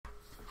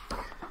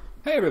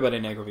Hey everybody,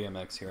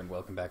 NecroVMX here, and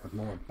welcome back with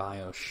more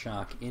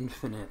Bioshock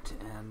Infinite,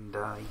 and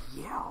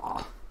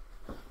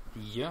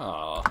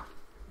yeah,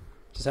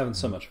 just having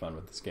so much fun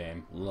with this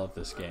game. Love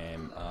this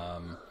game.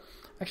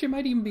 Actually,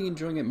 might even be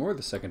enjoying it more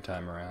the second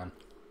time around.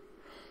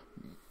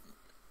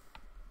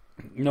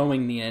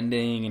 Knowing the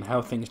ending and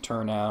how things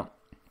turn out,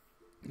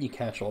 you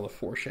catch all the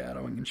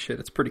foreshadowing and shit.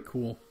 It's pretty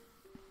cool.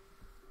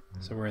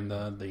 So we're in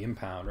the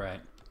impound,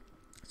 right?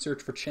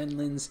 Search for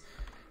Chenlin's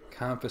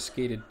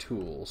confiscated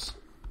tools.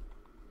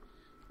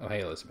 Oh,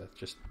 hey, Elizabeth.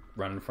 Just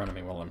run in front of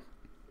me while I'm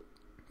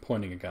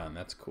pointing a gun.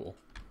 That's cool.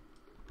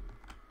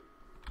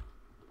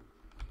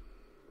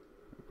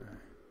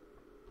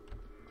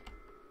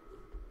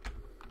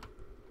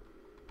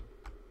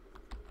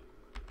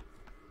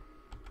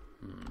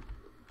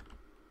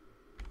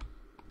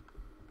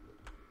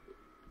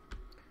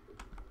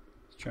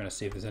 Just trying to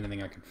see if there's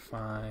anything I can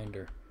find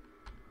or,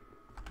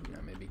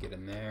 maybe get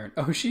in there.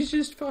 Oh, she's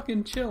just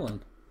fucking chilling.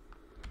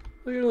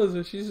 Look at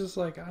Elizabeth. She's just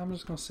like, I'm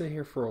just going to sit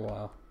here for a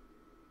while.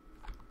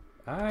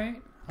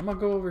 Alright, I'm gonna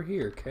go over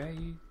here, okay?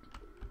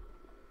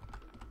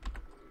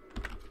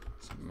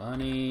 Some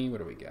money. What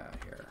do we got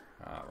here?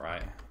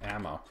 Alright,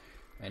 ammo.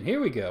 And here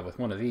we go with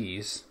one of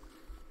these.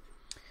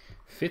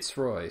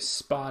 Fitzroy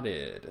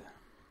spotted.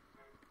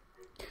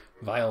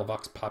 Vile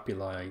Vox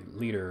Populi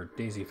leader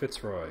Daisy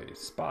Fitzroy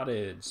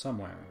spotted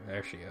somewhere.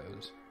 There she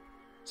goes.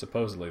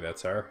 Supposedly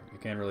that's her. You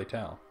can't really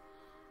tell.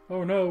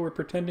 Oh no, we're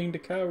pretending to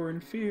cower in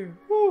fear.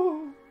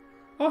 Whoa!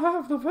 I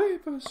have the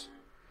vapors.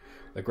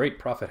 The great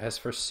prophet has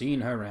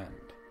foreseen her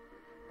end.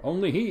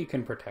 Only he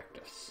can protect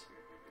us.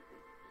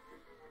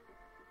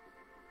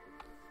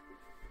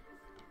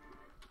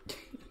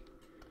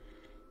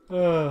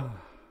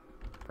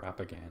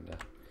 Propaganda.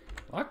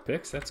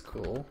 Lockpicks, that's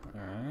cool.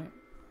 Alright.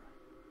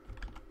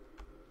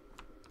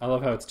 I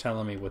love how it's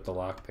telling me what the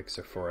lockpicks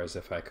are for, as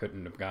if I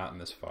couldn't have gotten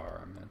this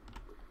far.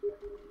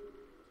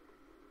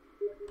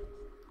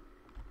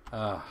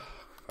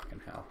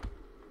 Fucking hell.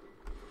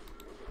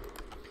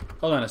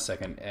 Hold on a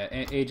second.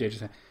 AJ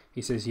just...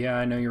 He says, yeah,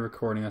 I know you're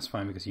recording. That's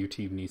fine because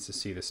YouTube needs to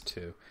see this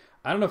too.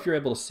 I don't know if you're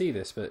able to see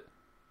this, but...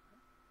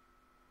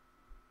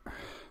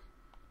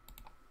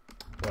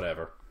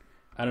 Whatever.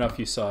 I don't know if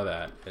you saw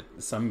that.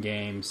 Some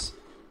games...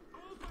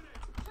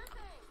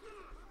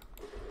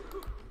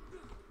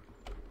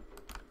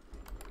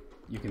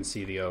 You can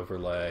see the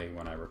overlay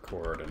when I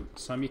record, and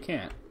some you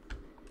can't.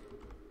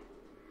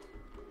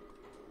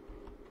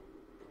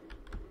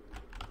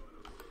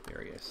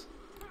 There he is.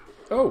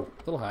 Oh,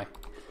 a little high.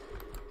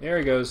 There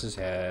he goes, his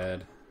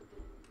head.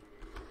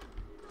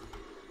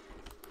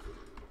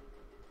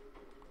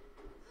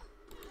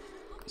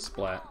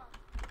 Splat.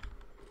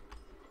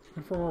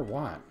 Looking for more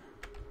what?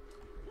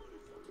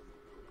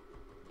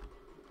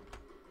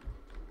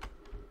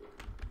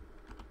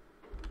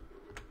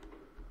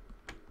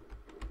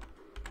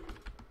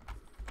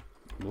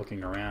 I'm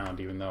looking around,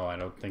 even though I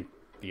don't think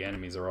the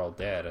enemies are all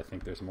dead. I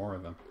think there's more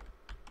of them.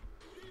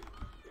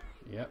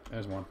 Yep,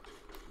 there's one.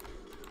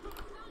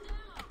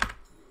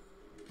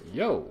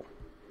 Yo!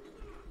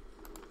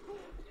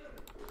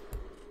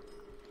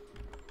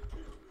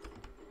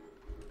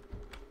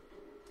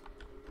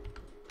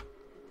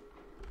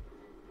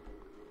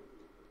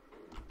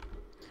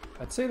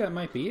 I'd say that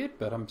might be it,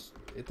 but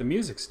the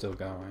music's still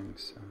going,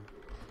 so...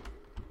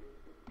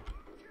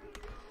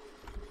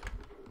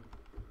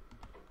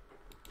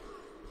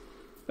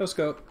 No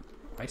scope.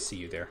 I see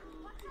you there.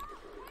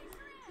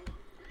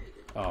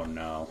 Oh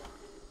no.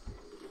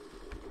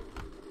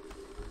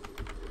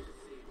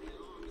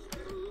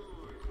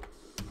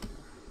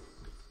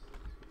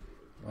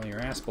 Well, your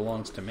ass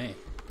belongs to me.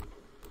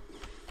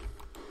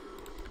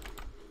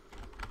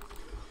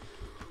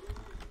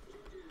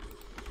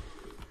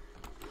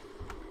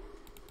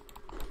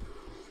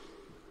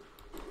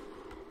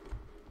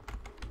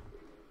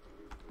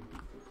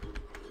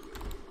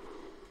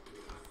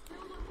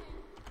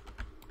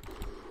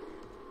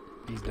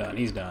 He's done,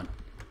 he's done.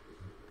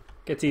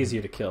 Gets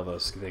easier to kill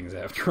those things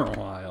after a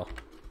while.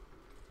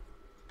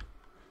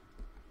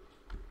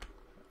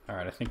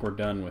 Alright, I think we're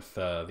done with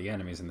the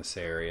enemies in this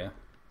area.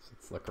 So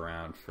let's look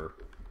around for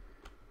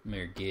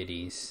mere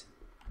giddies.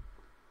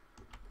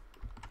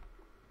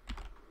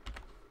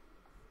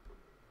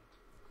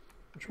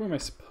 Which way am I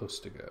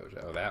supposed to go?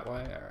 Oh, that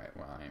way? Alright,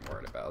 well, I ain't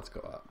worried about it. Let's go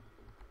up.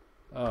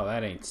 Oh,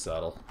 that ain't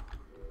subtle.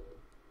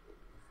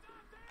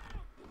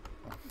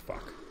 Oh,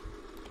 fuck.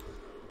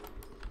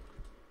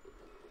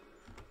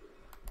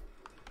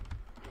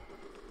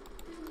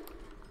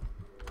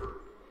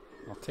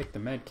 I'll take the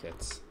med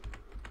kits.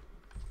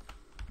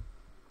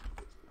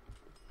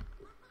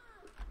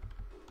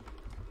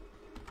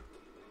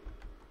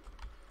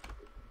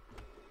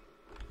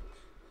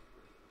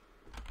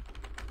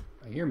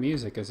 I hear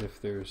music as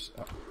if there's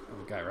a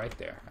guy right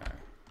there. All right.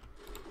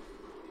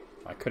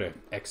 I could have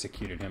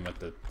executed him with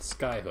the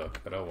skyhook,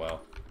 but oh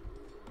well.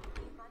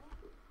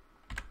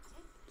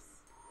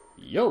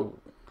 Yo!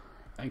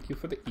 Thank you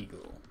for the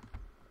eagle.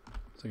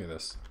 Let's look at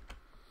this.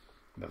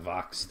 The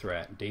Vox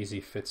threat. Daisy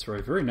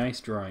Fitzroy. Very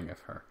nice drawing of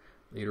her.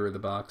 Leader of the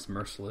box,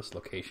 merciless,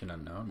 location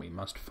unknown. We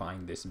must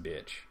find this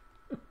bitch.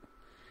 So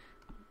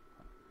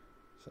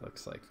it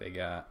looks like they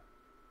got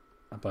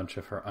a bunch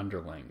of her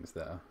underlings,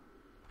 though.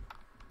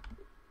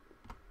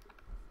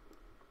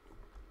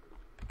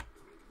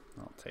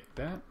 I'll take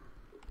that.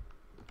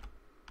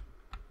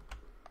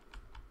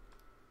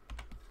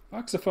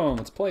 Voxophone,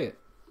 let's play it.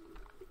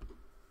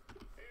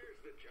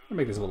 I'll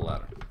make this a little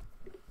louder.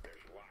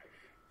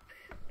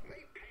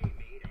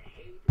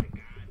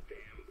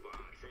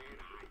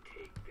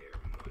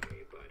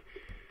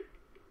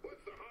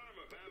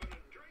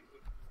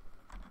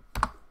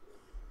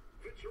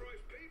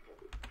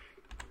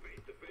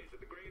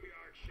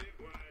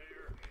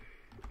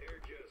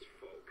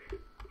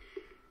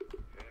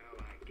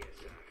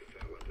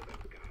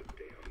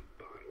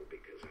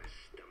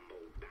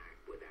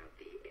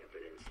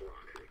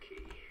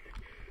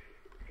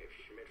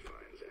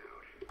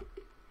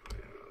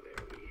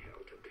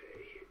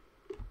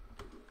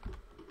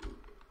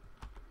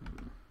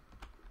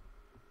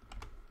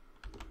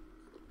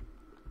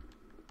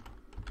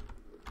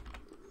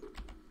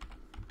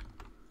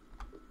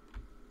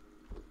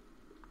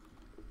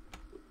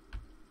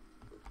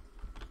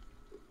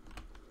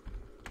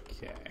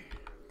 Okay,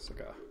 it's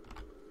like a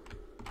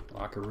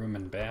locker room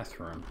and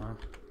bathroom, huh?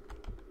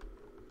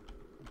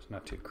 It's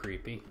not too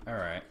creepy.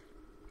 Alright.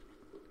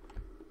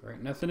 There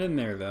ain't nothing in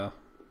there, though.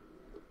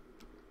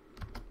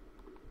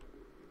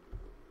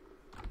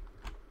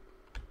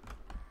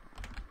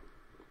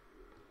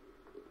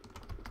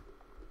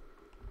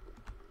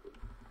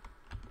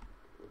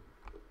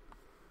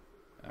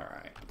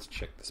 Alright, let's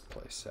check this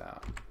place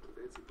out.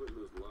 Fancy putting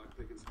those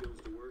lock-picking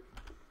skills to work?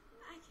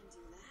 I can do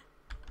that.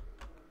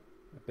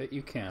 I bet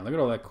you can. Look at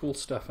all that cool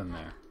stuff in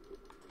there.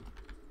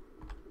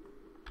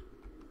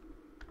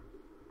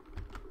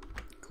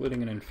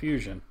 Including an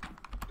infusion.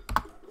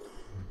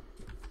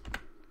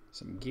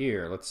 Some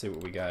gear. Let's see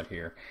what we got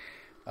here.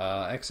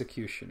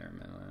 Executioner.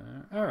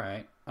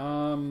 Alright.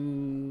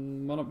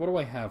 What do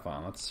I have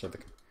on? Let's start the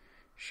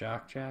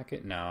shock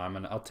jacket. No,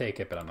 I'll take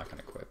it, but I'm not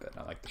gonna equip it.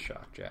 I like the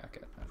shock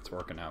jacket. It's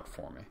working out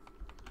for me.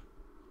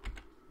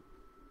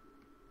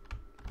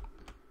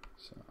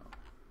 So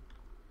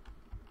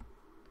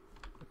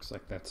looks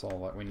like that's all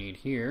that we need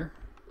here.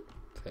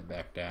 Let's head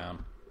back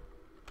down.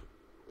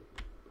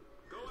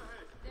 Go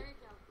ahead. There you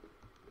go.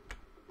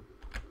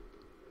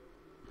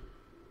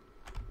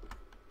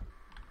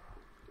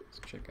 Let's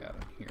check out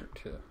in here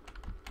too.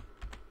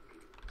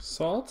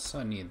 Salts,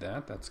 I need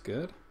that. That's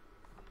good.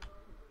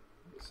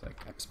 Looks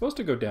like I'm supposed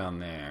to go down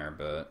there,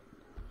 but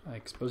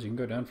I suppose you can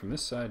go down from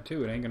this side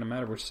too. It ain't gonna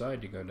matter which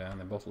side you go down.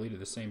 They both lead to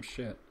the same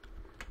shit.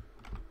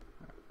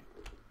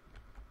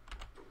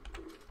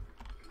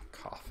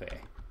 Coffee.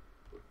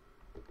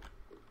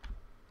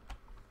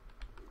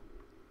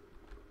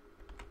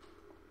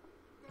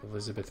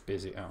 Elizabeth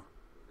busy. Oh. Now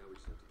we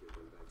just have to get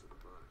one back to the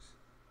box.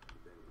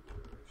 Then we get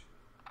direction.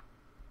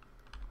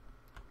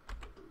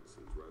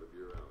 Seems right up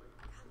your alley.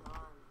 Come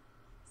on.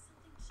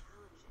 Something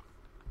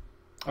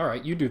challenging.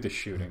 Alright, you do the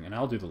shooting, and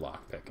I'll do the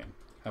lockpicking.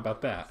 How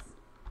about that?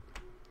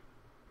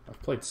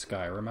 I've played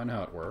Skyrim, I know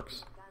how it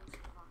works.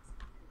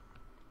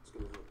 It's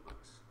gonna help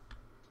us.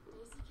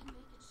 Daisy can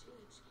make a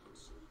change, can't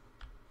she?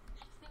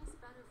 Make things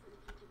better for the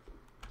people.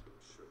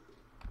 Sure.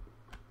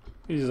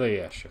 He's like,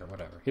 yeah, sure,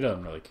 whatever. He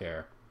doesn't really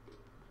care.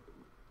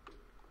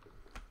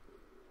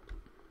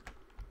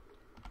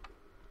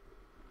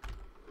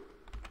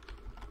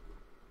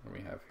 What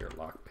do we have here?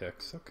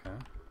 Lockpicks, okay.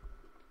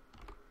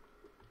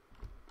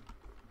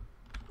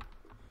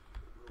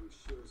 Well, we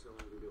sure as hell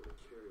aren't gonna be able to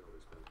carry all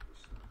this back to the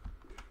shop.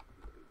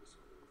 Gotta be this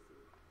whole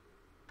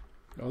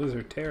thing. Oh, there's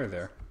a tear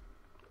there.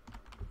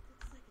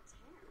 Looks like a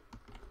tear.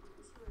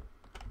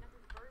 To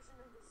another version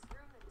of this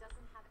room that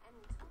doesn't have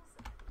any tools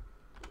in it.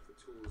 If the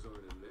tools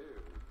aren't in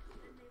there,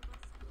 Then they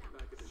must be out.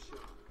 back at the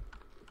shop.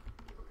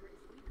 Booker,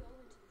 if we go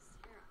into this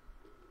tear,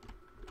 I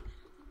don't think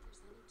there's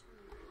any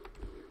turning back.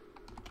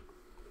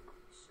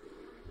 You sure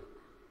you want to go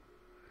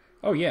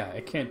now? Oh yeah,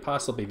 it can't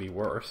possibly be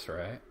worse,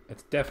 right?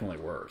 It's definitely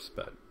worse,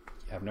 but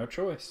you have no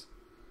choice.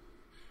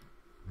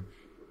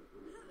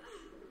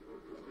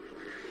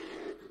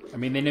 I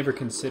mean, they never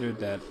considered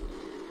that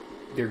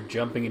they're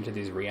jumping into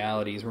these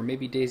realities where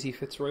maybe Daisy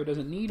Fitzroy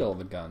doesn't need all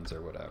the guns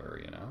or whatever,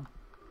 you know?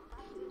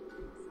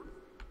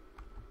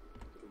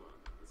 Come on,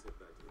 let's head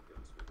back to the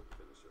gunsmith and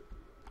finish our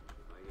deal.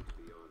 I hate to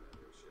be on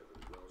that airship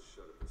and well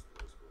shut at this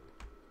place for a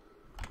while.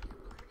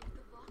 Booker, if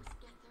the Vox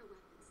get their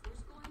weapons,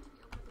 there's going to be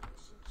a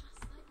revolution just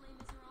like Les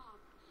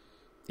Miserables.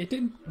 It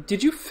didn't...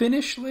 Did you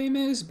finish Les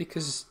Mis?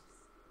 Because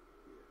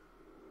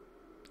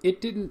it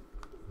didn't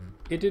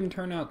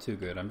turn out too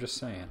good, I'm just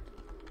saying.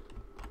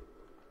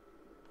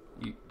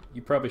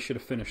 You probably should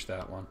have finished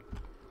that one.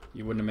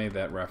 You wouldn't have made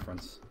that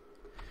reference.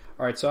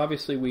 Alright, so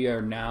obviously we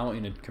are now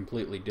in a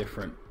completely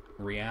different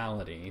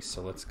reality,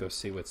 so let's go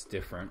see what's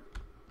different.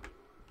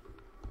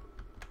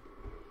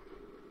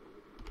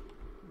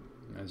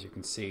 As you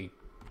can see,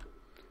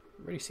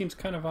 everybody seems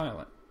kind of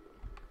violent.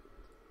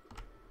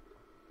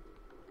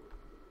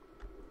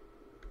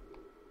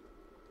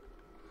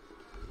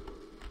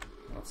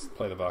 Let's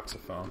play the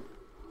voxophone.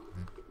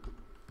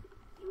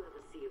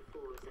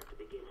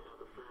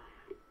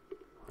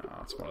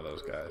 It's one of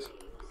those guys.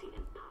 See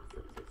them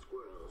possums and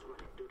squirrels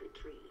running through the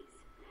trees.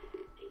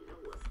 They know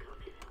what's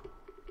coming.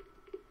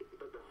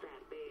 But the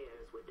fat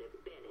bears with their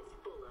bellies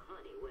full of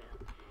honey, well,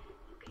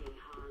 you can't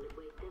hardly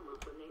wake them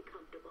up from their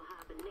comfortable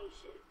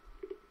hibernation.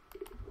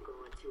 We're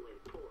going to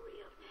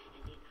Emporium,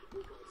 and then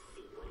we're going to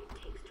see what it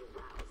takes to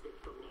rouse them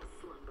from their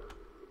slumber.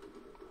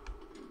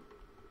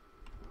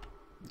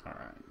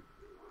 Alright.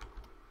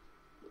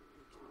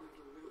 Daisy's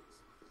moved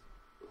these people.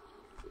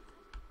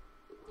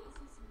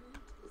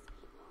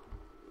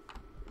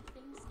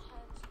 Things can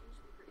change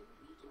quicker, and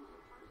we can be a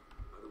part of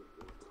it. I don't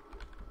want to.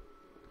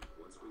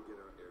 Once we get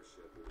our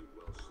airship, we'll be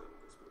well shut of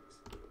this place.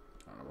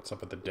 I don't know what's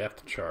up with the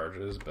depth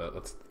charges, but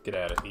let's get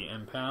out of the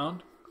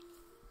impound.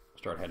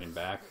 Start heading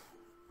back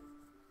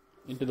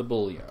into the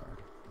bullyard.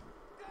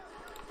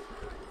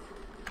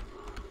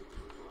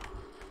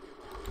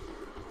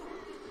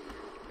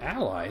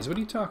 Allies? What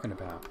are you talking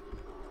about?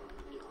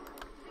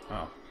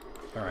 Oh,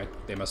 alright.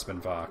 They must have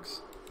been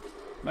Vox.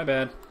 My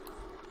bad.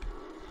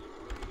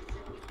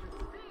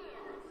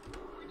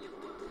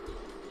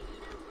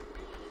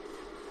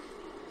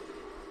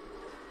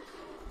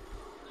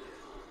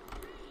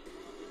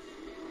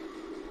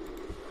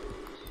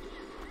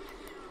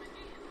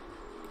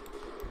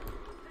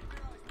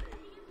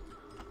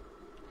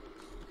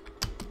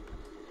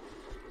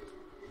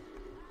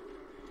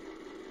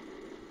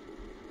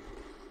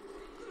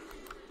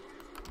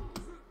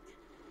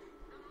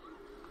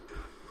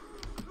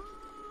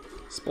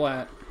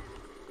 Splat.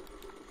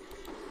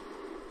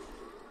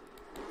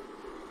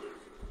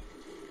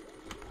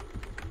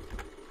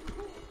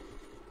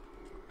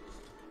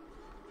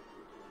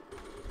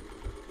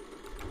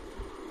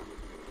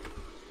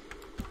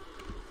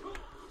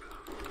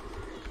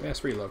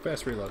 Fast reload,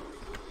 fast reload.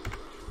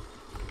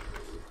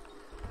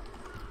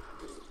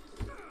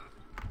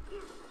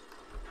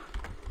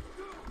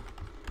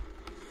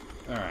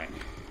 Alright.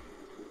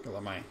 Go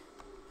let my... Ammo!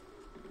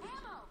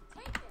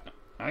 Take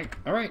it!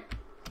 Alright.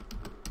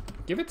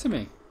 Give it to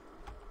me.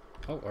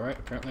 Oh, alright.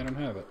 Apparently I don't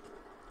have it.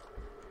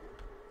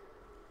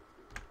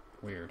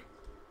 Weird.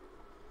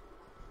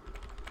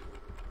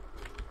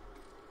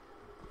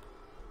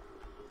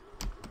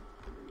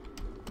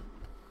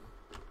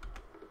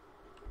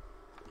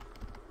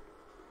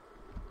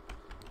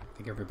 I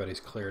think everybody's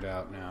cleared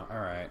out now.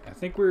 Alright. I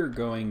think we're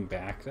going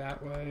back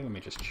that way. Let me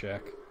just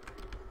check.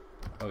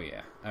 Oh,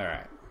 yeah.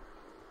 Alright.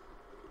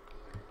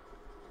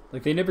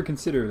 Like, they never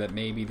consider that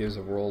maybe there's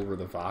a world where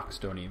the Vox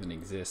don't even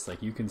exist.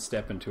 Like, you can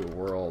step into a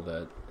world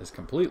that is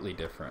completely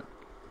different.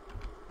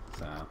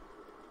 So...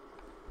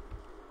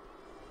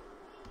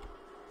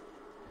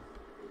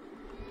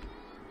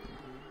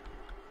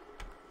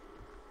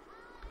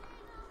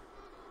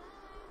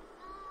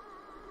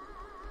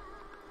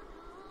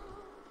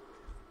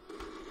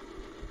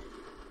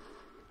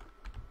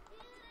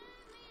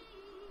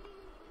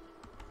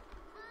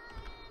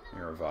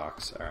 You're a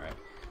Vox. Alright.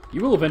 You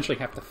will eventually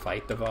have to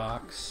fight the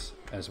Vox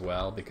as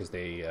well, because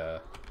they,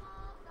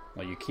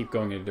 well, you keep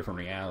going into different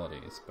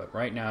realities. But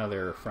right now,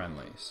 they're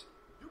friendlies.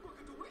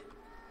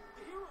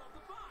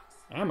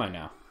 Am I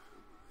now?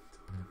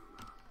 Look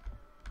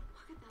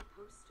at that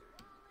poster.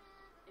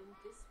 In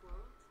this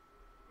world,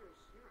 you're a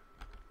hero.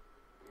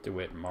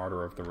 DeWitt,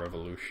 Martyr of the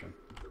Revolution.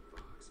 The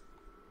Vox.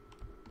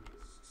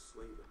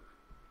 Slay them.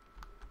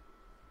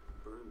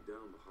 Burn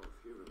down the Hall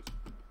of Heroes.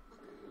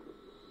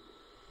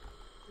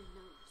 The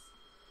nose.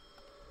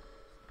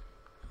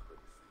 Hard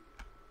to think.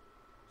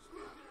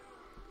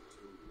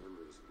 Two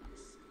memories in the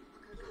same.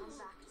 Come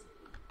back to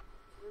me.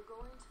 We're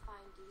going to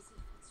find Daisy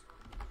Fitzroy.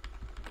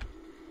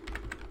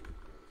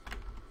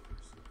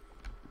 Let's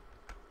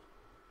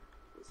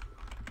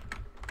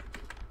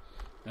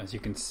go. As you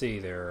can see,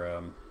 they've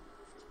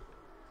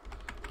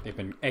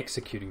been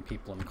executing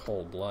people in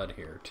cold blood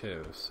here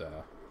too.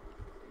 So,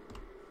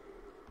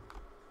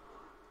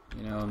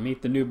 you know,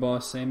 meet the new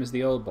boss, same as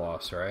the old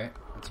boss, right?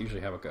 That's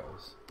usually how it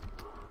goes.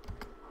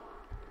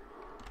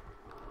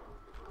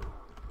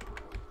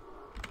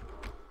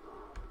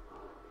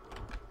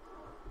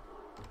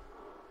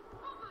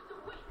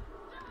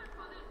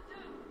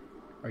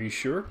 Are you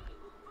sure?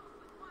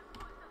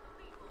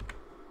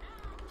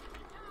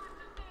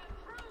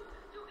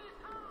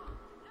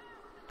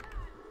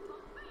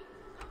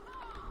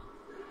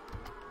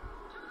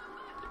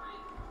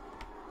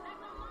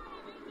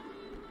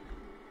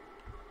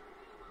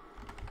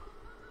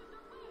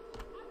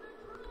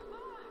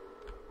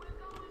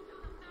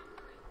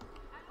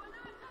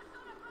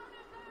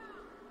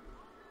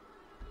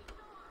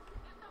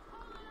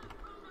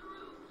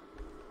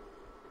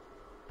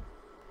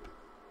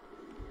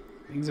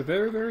 Things are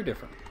very, very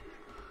different.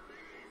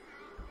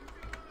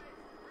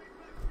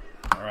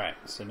 Alright,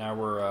 so now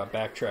we're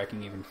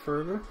backtracking even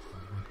further.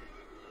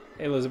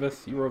 Hey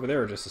Elizabeth, you were over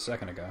there just a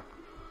second ago.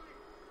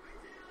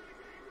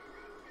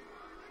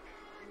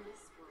 In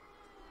this world,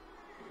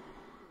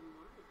 you're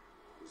Marty.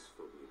 These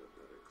folk need a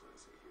better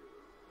class of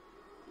hero.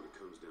 When it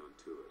comes down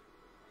to it,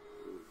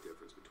 the only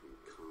difference between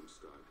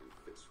Comstock and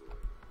Fitzroy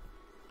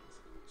is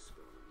how you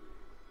spell the name.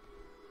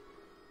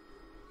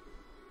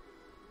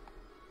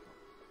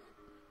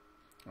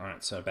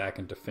 Alright, so back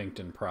into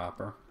Finkton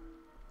proper.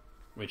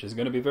 Which is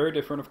going to be very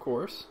different, of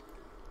course.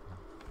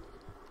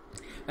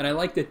 And I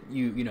like that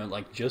you know,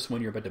 like, just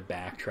when you're about to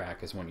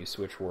backtrack is when you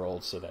switch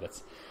worlds so that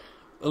it's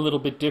a little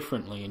bit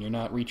differently and you're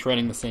not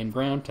retreading the same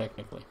ground,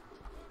 technically.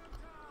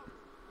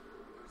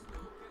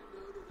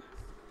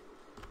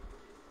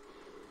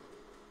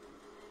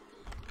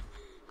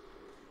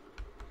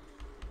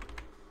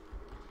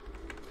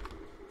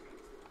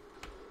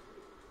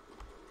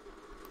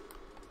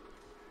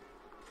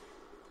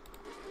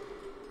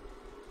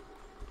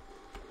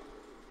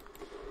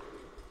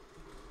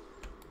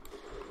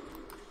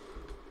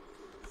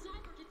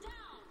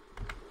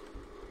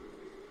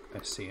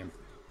 I see him.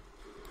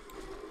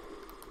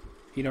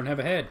 He don't have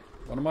a head.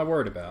 What am I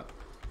worried about?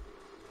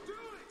 Do it!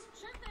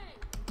 Sure thing!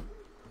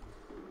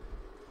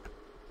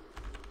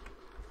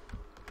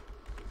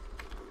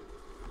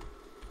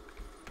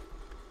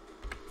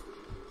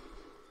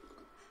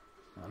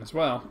 On as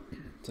well.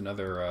 It's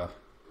another,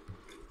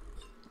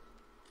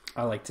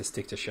 I like to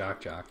stick to Shock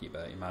Jockey,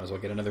 but you might as well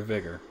get another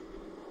Vigor.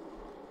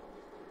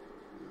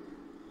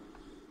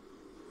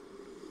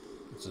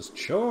 This is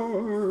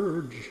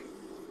charge!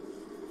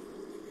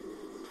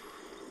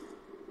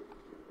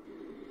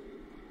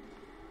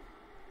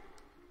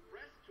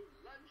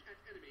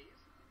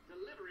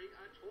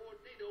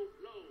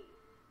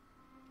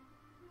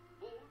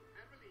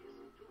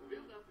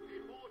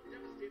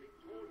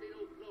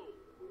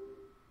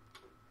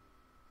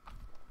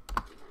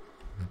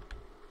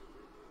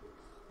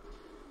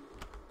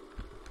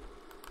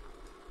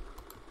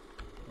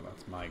 Well,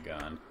 that's my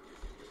gun.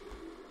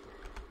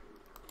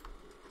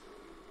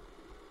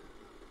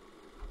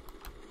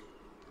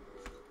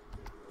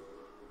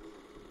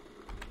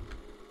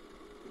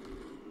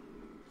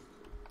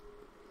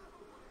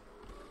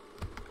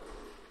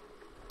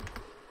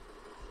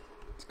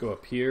 Let's go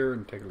up here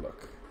and take a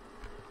look.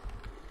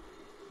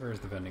 Where's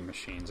the vending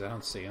machines? I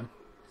don't see them.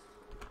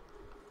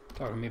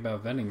 Talking to me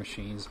about vending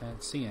machines, I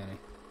don't see any.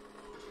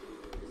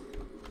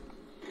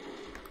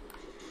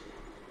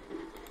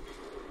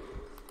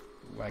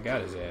 Ooh, I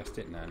got his ass,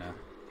 didn't I now?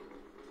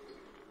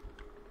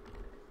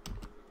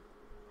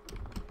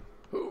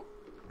 Ooh.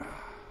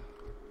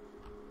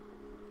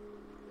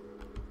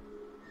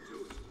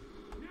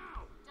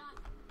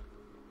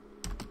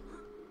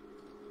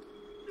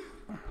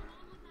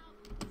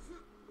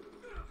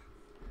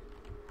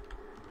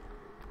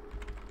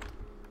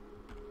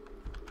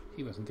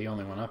 He wasn't the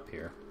only one up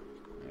here.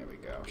 There we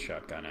go.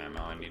 Shotgun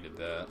ammo. I needed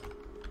that.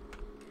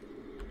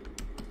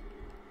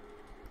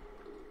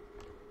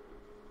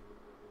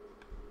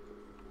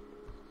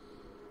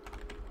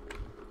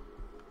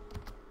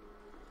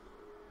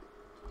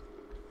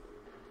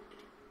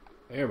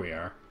 There we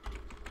are.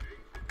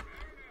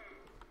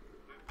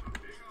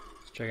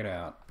 Let's check it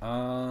out.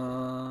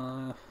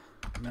 No,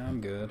 I'm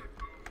good.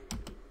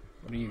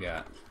 What do you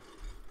got?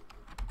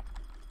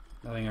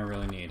 Nothing I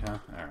really need, huh?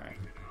 Alright.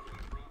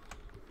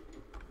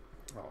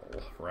 Oh,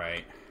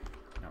 right.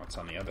 Now it's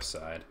on the other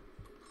side.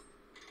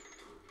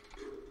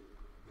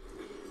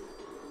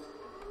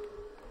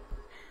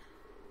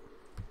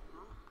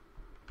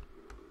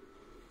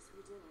 Yes,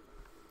 we did.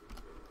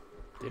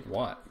 Did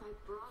what? If I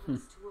brought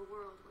us to a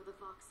world where the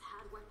Vox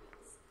had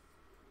weapons,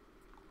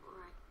 or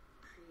I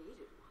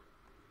created one.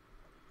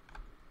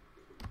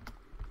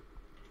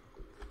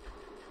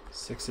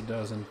 6 a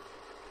dozen.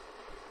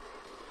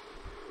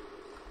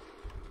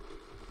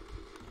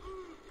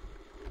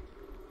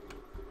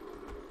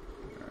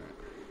 Alright.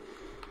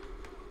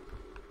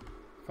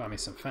 Find me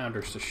some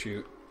founders to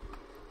shoot.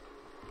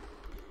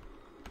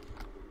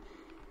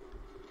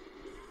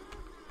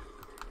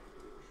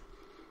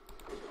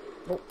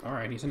 Oh,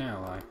 alright, he's an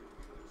ally.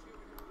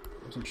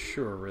 Wasn't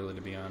sure, really,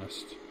 to be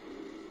honest.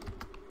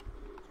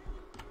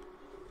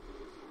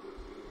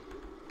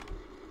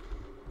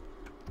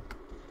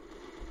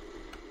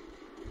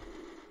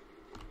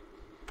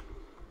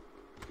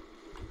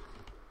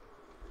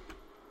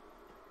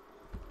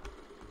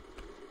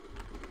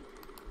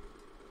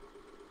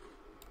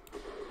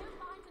 Can't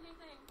find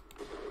anything.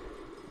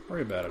 Don't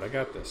worry about it, I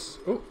got this.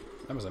 Oh,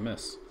 that was a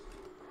miss.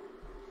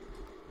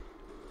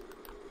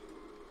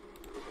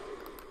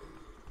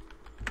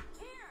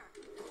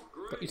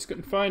 But he just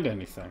couldn't find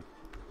anything.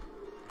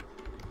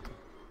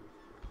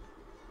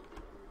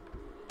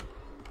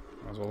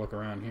 Might as well look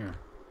around here.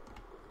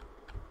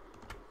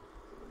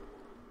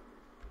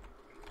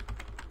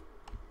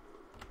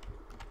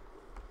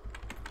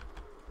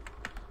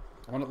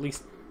 I want to at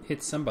least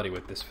hit somebody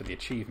with this for the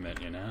achievement,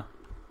 you know?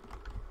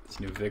 This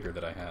new vigor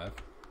that I have.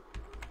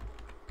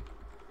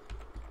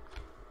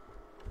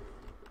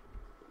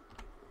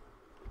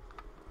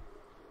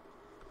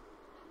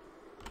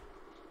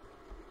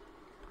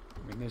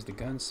 I mean, there's the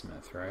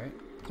gunsmith, right?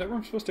 Is that where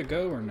I'm supposed to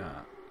go or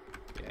not?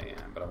 Yeah,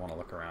 yeah, but I want to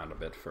look around a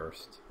bit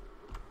first.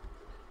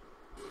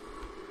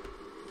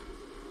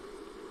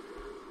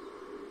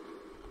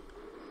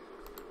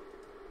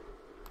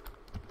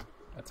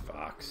 That's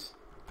Vox.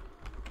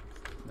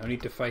 No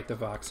need to fight the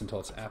Vox until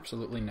it's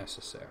absolutely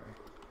necessary.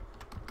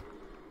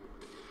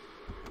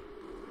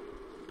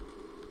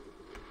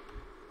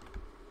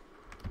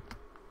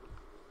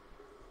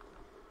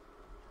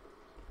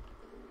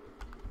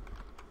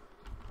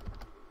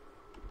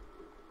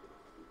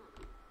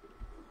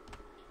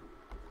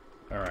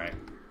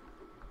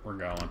 we're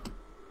going.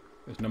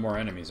 There's no more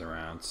enemies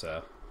around,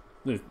 so...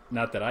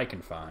 Not that I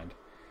can find.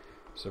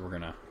 So we're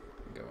gonna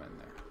go in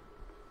there.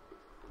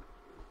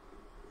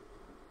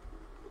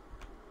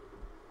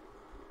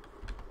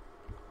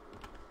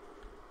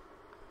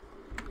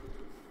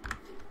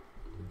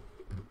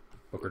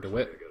 Booker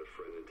DeWitt. I got a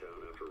friend in town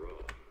after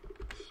all.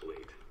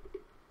 Slate.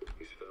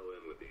 He's fell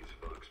in with these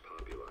Vox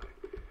Populi.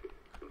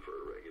 And for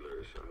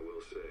irregulars, I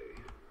will say,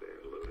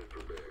 they're loaded for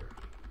bear.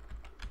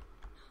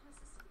 No, this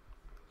is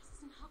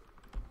not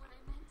what I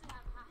meant to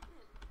have happen.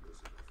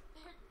 Listen,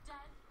 They're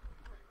dead.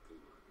 come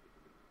on.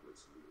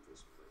 Let's leave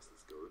this place.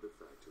 Let's go to the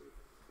factory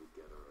and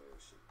get our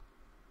airship.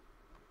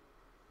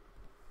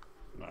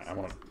 I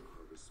want.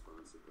 Our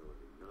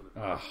responsibility. None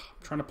of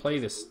I'm trying to play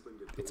this.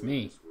 It's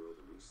me. world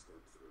and we step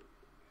through.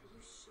 Are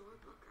you sure,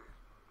 Booker?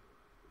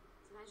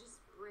 Did I just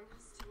bring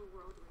us to a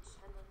world where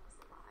Shenlong was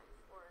alive,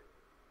 or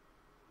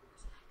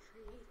did I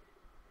create it?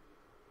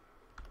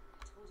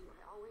 I told you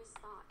I always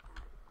thought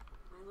that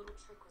my little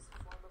trick was a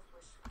form of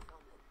wish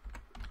fulfillment.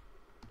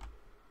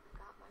 I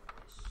got my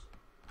wish.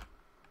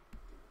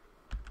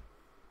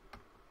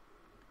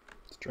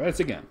 Let's try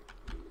this again.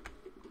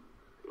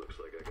 Looks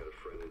like I got a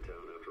friend in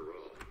town after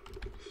all.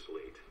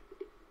 Slate.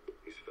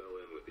 He's fell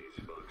in with these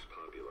Vox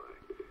Populi.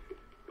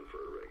 And for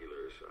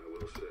irregulars, I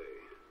will say,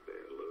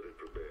 they're loaded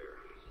for bear.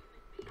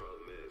 The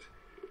problem is,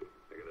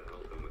 I gotta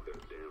help them with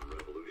their damn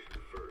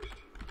revolution first.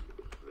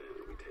 Then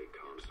we take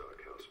Comstock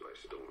House by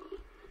storm.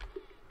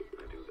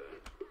 I do that,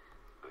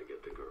 I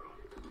get the girl.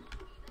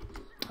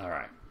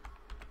 Alright.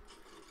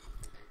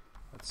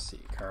 Let's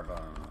see.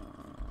 Carbon.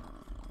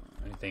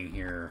 Anything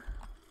here?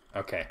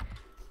 Okay.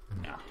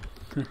 No.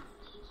 Found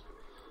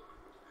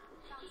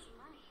some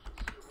money.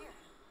 Here.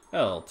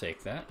 I'll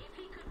take that.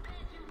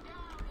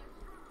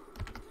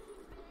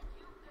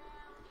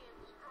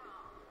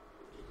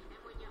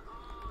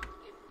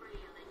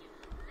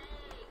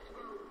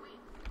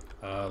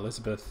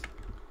 Elizabeth.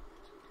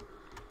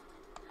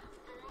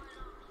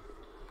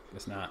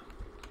 Guess not.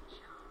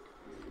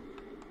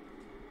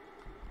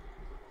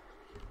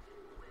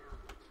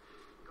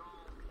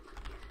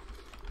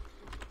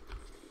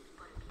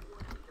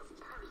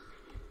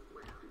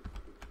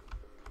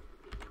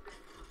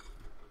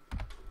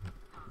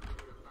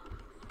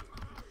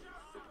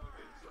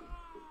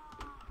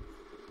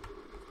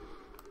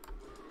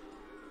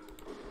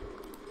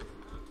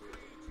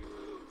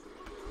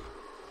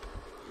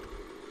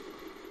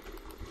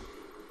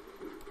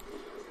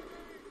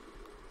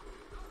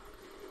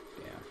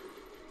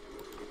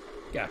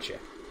 Gotcha.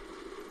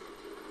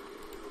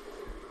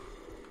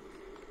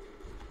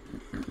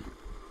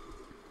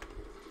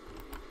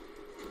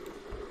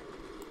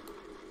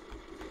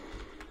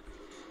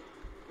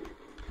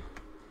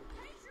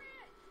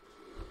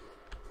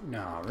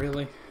 No,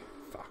 really?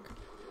 Fuck.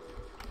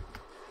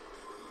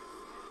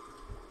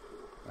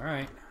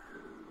 Alright.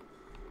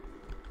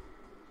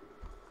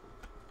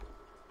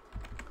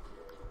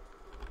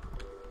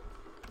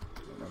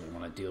 Don't really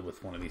want to deal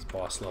with one of these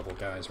boss level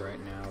guys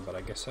right now, but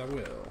I guess I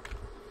will.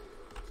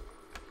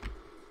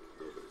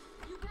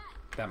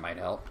 That might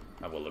help.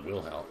 Oh, well, it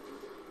will help.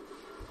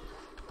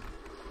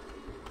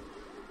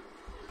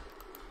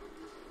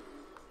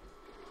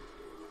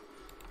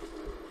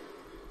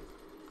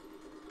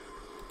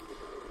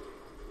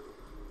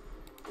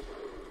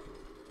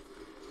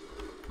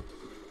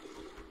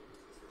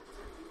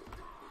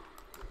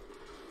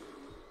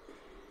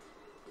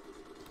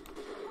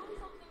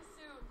 Something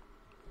soon.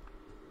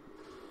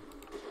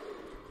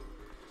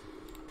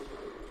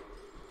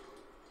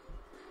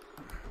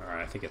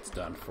 Alright, I think it's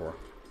done for.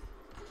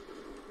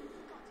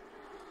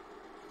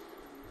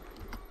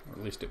 Or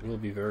at least it will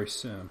be very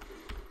soon.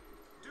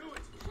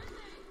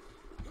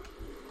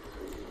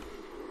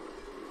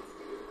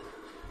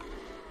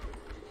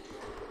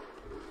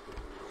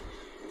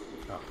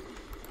 Oh.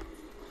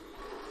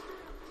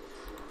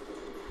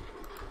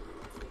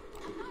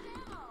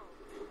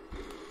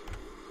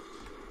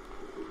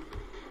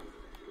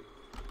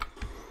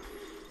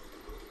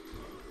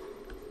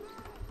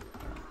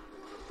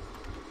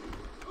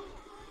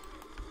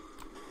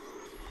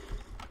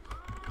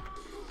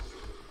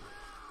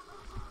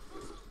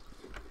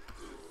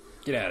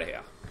 Get out of here.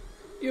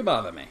 You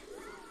bother me.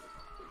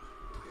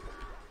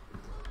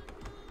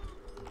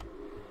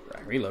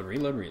 Right, reload,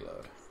 reload,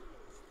 reload.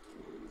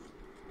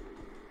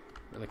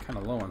 Really kind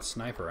of low on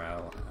sniper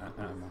ammo.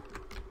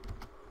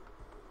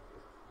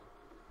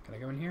 Can I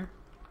go in here?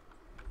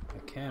 I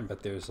can,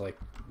 but there's like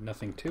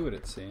nothing to it,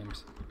 it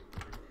seems.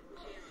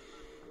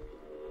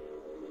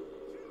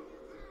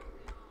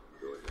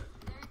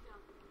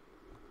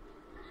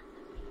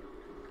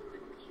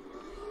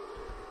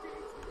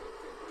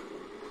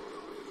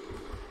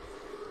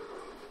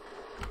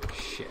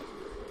 Shit.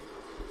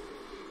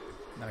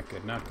 Not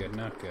good, not good,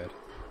 not good.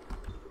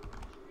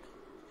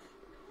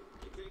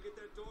 You can't get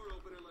that door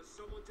open unless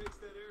someone takes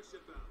that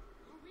airship out.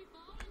 Are we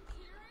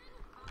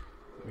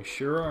volunteering? We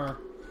sure are.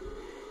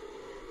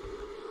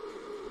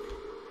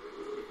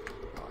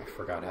 Oh, I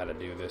forgot how to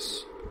do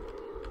this.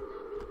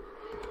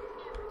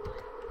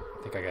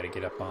 I think I gotta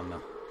get up on the...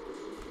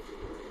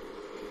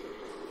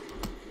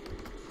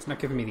 not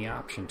giving me the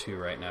option to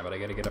right now, but I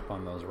gotta get up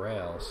on those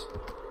rails.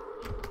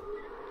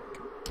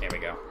 There we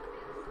go.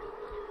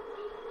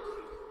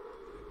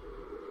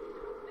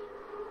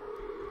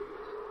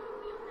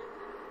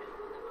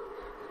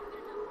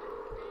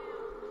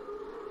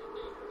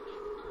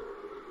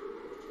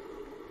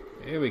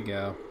 Here we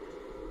go.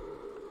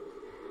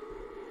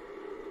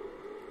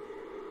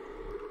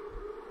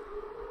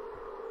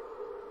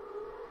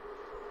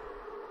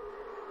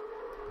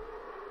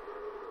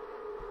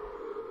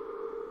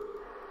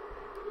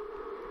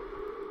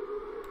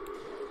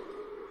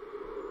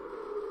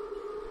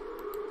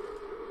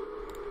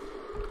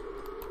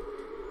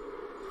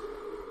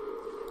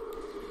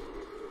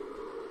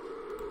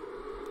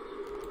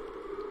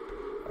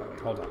 Oh, wait,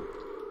 hold on.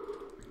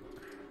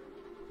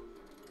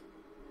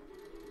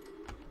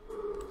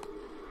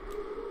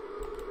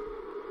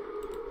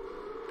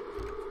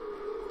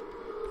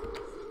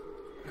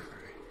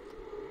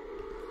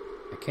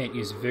 I can't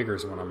use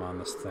vigors when I'm on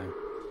this thing.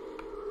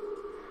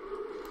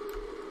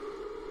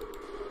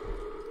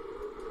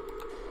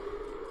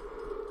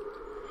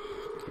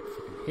 Can't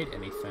fucking hit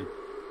anything.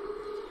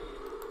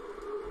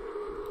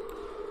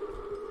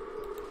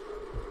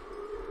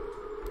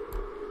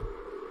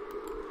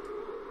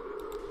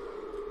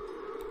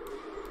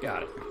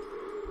 Got it.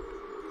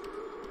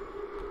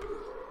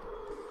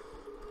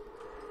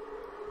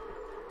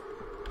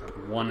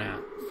 Got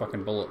one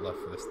fucking bullet left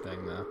for this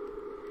thing, though.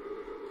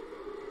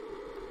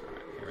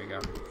 Alright, here we go.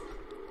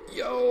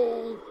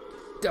 Yo!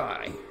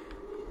 Die.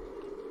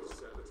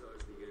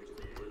 Sabotage the engine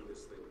and burn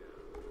this thing down.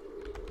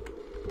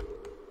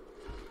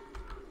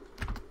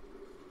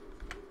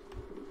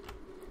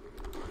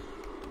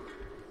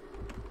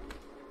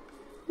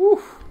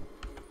 Woo!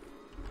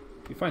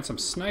 If you find some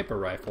sniper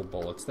rifle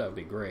bullets, that would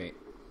be great.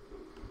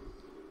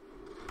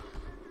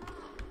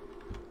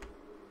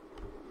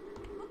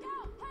 Look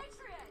out,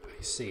 Patriot!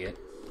 I see it.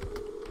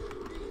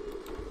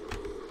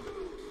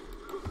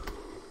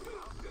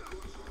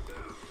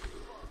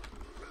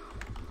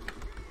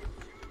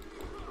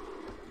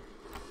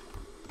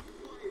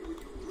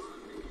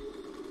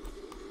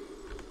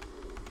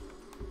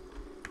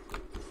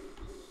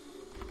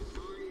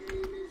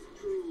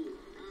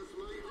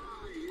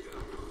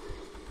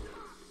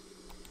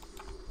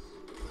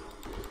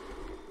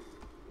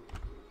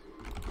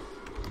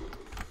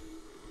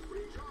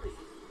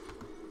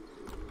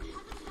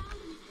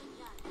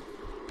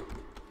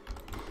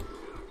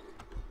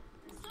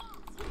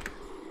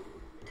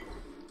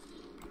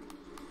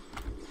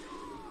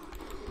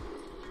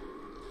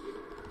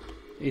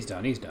 He's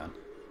done, he's done.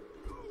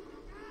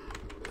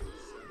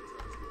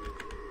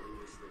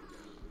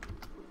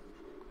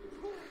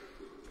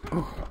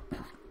 Oh.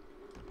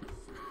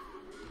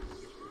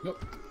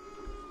 Nope.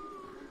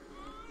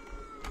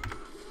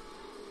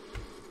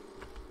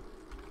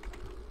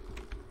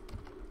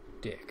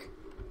 Dick.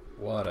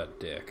 What a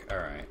dick.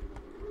 Alright.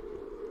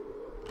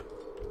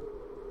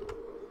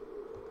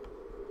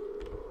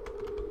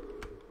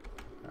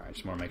 Alright,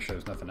 just want to make sure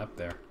there's nothing up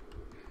there.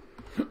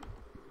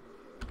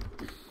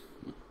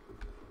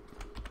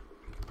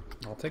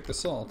 I'll take the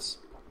salts.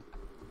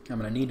 I'm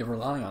going to need to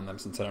rely on them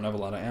since I don't have a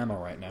lot of ammo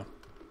right now.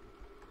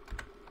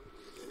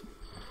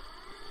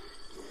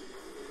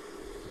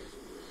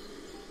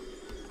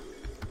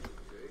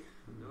 Okay,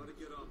 now to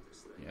get off this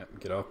thing. Yep,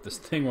 get off this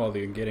thing while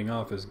the getting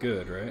off is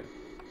good, right?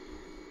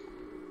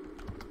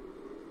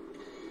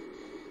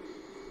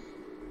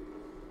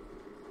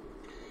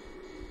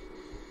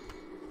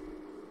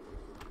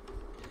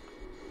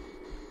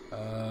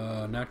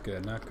 Not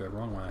good, not good.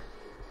 Wrong way.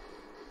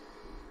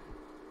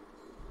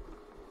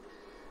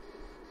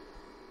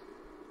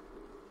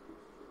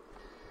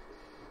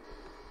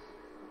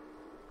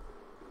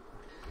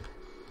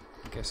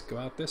 Guess go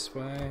out this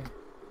way.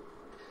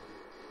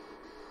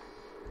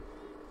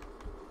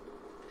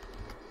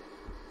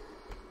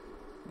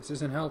 This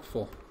isn't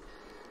helpful.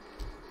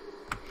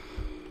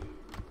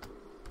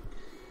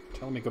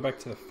 Tell me go back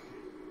to the...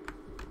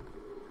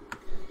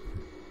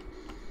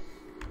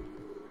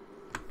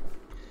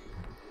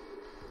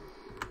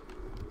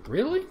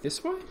 Really?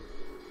 This way?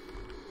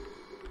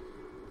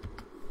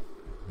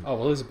 Oh,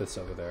 Elizabeth's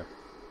over there.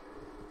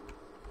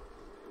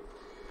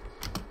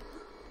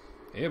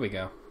 Here we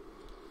go.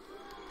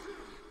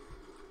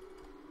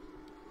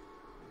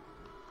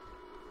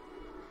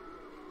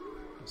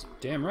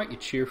 Damn right you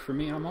cheer for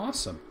me. I'm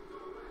awesome.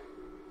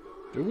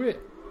 Do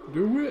it.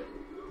 Do it.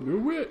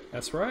 Do it.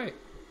 That's right.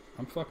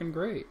 I'm fucking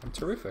great. I'm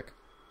terrific.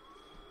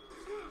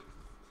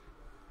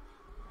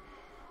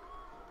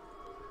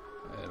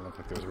 It didn't look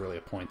like there was really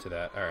a point to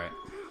that. Alright.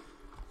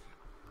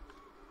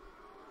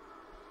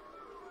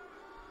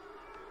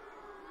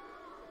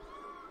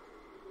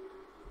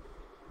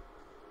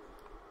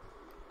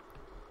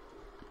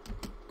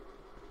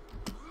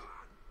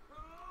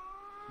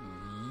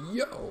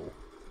 Yo!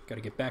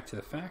 Gotta get back to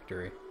the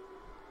factory.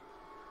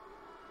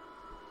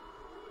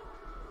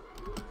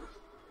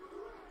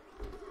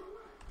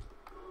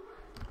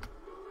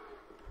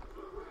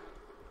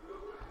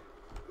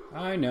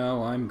 I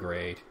know, I'm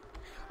great.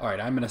 Alright,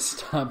 I'm gonna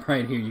stop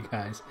right here, you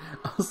guys.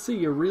 I'll see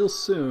you real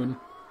soon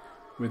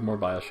with more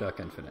Bioshock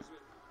Infinite.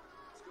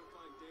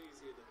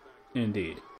 Indeed.